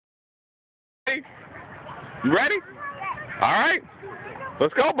You ready? All right.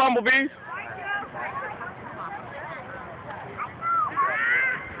 Let's go, Bumblebees.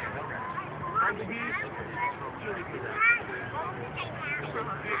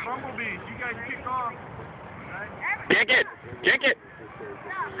 Bumblebees, you guys kick off. Kick it. Kick it.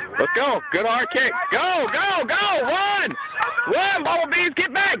 Let's go. Good hard kick. Go, go, go. Run. Run, Bumblebees.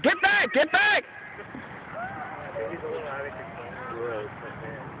 Get back. Get back. Get back.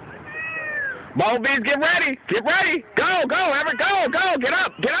 Bumblebees, get ready. Get ready. Go, go, Everett. Go, go. Get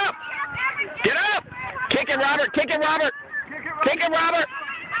up. Get up. Get up. Kick it, Robert. Kick it, Robert. Kick it, Robert.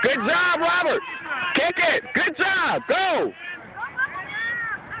 Good job, Robert. Kick it. Good job. Go.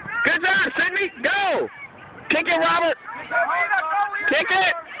 Good job, Sydney. Go. Kick it, Robert. Kick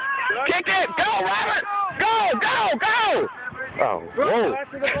it. Kick it. Go, Robert. Go, go, go. Oh, whoa.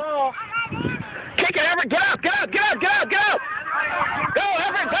 Kick it, Everett. Get up, get up, get up, get up, get up. Go,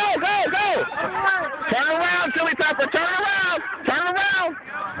 Everett. Go, go, go. Turn around, silly topper. Turn around. Turn around.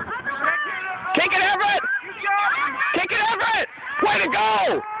 Kick it, Everett. Kick it, Everett. Way to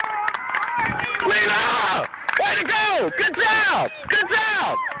go. Lena. Way to go. Good job. Good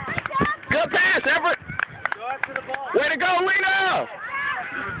job. Good pass, Everett. Way to go, Lena.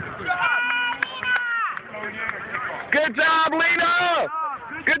 Good job, Lena.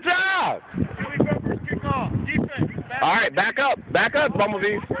 Good job. All right, back up. Back up,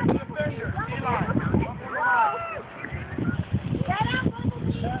 Bumblebees.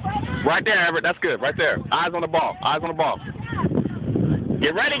 Right there, Everett. That's good. Right there. Eyes on the ball. Eyes on the ball.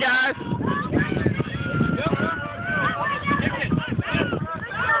 Get ready, guys.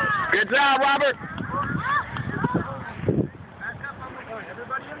 Good job, Robert.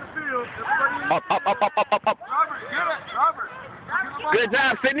 Up, up, up, up, up, up, up. Good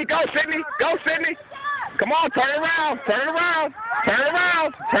job, Sydney. Go, Sydney. Go, Sydney. Come on, turn around. Turn around. Turn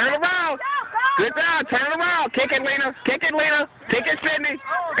around. Turn around. Good job. Turn around. Kick it, Lena. Kick it, Lena. Kick it, Sydney.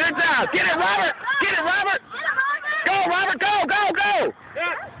 Good job. Get it, Robert. Get it, Robert.